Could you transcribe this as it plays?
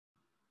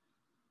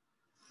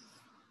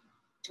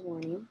Good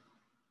morning.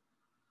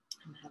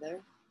 I'm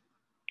Heather.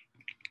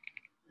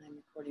 I'm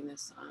recording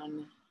this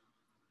on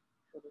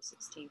October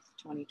 16th,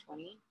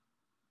 2020.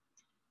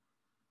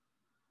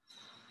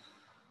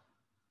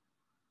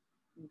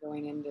 I'm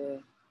going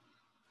into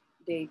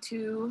day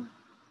 2,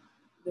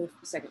 the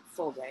second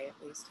full day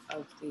at least,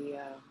 of the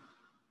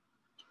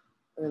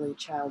early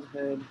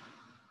childhood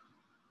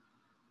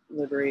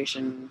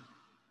liberation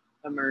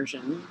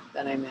immersion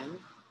that I'm in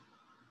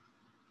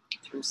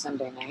through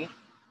Sunday night.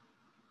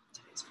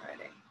 Today's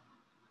Friday.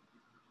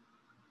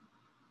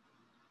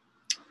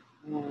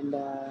 And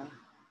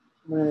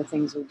one of the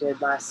things we did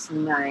last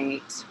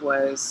night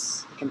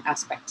was like an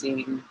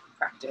aspecting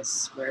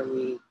practice where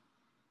we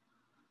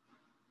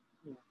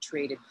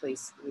traded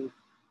place. We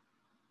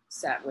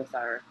sat with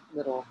our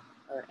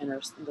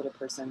inner little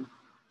person.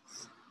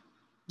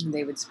 And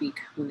they would speak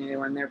when they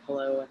were on their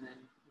pillow, and then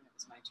when it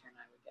was my turn,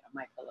 I would get on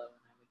my pillow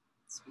and I would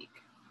speak.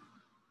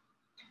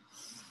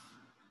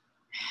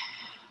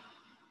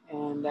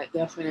 And that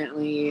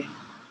definitely,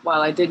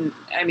 while I did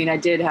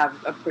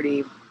have a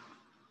pretty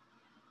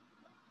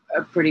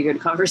good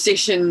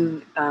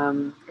conversation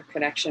or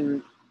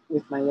connection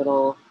with my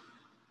little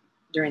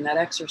during that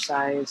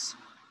exercise.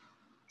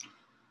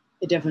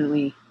 It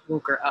definitely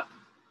woke her up.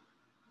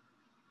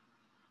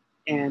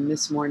 And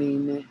this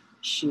morning,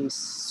 she's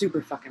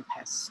super fucking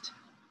pissed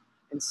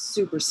and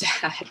super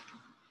sad.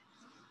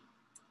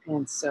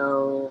 And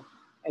so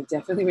I've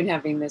definitely been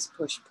having this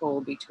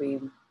push-pull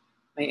between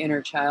my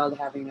inner child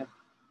having a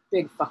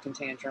big fucking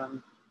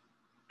tantrum.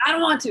 I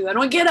don't want to. I don't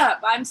want to get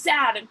up. I'm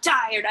sad. I'm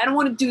tired. I don't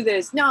want to do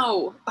this.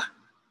 No. A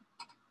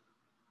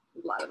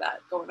lot of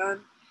that going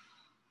on.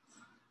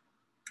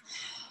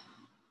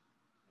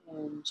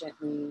 And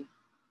gently,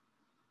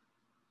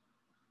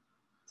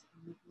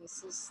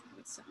 this is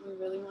something we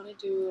really want to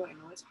do. I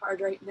know it's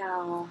hard right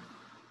now,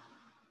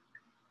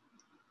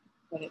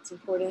 but it's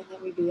important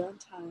that we be on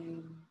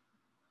time.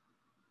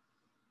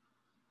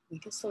 We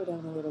can slow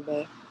down a little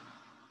bit.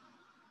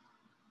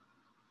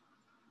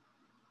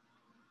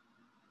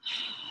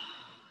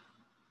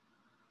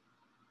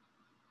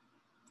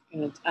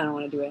 And I don't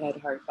want to do a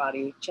head, heart,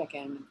 body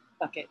check-in.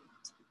 Fuck it.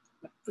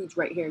 My food's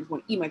right here. I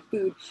want to eat my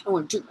food. I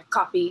want to drink my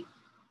coffee.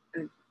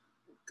 And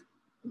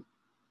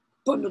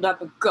bundled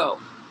up and go.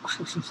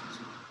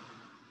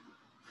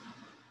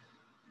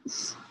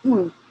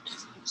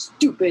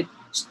 Stupid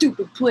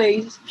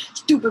place.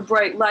 Stupid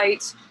bright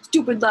lights.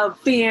 Stupid loud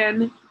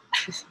fan.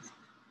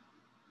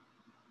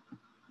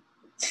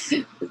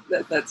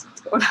 That's what's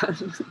going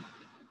on.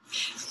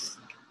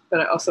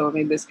 But I also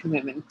made this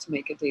commitment to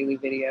make a daily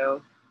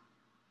video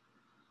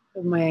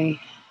of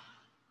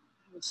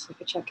just like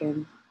a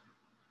check-in.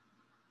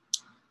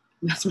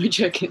 That's my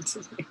check-in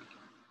today.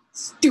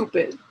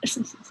 Stupid.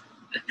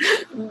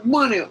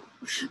 Want to.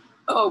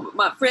 Oh, but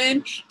my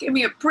friend gave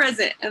me a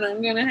present and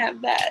I'm gonna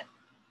have that.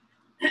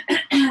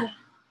 I'm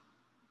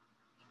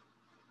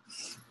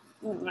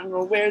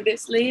gonna wear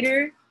this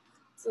later.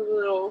 It's a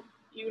little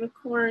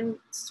unicorn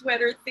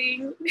sweater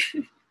thing.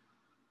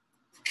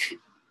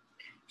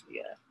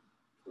 Yeah,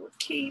 little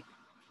cape.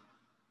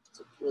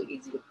 It's really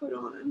easy to put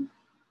on.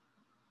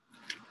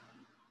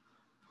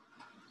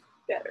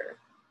 Better.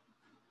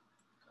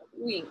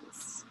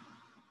 Wings.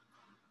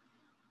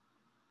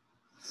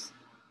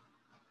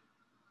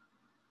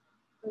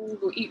 I'm gonna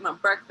go eat my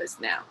breakfast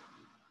now.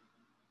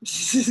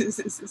 It's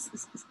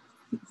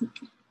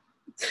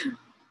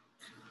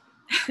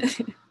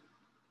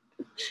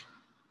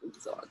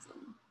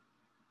awesome.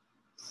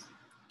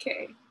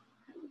 Okay,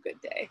 have a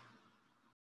good day.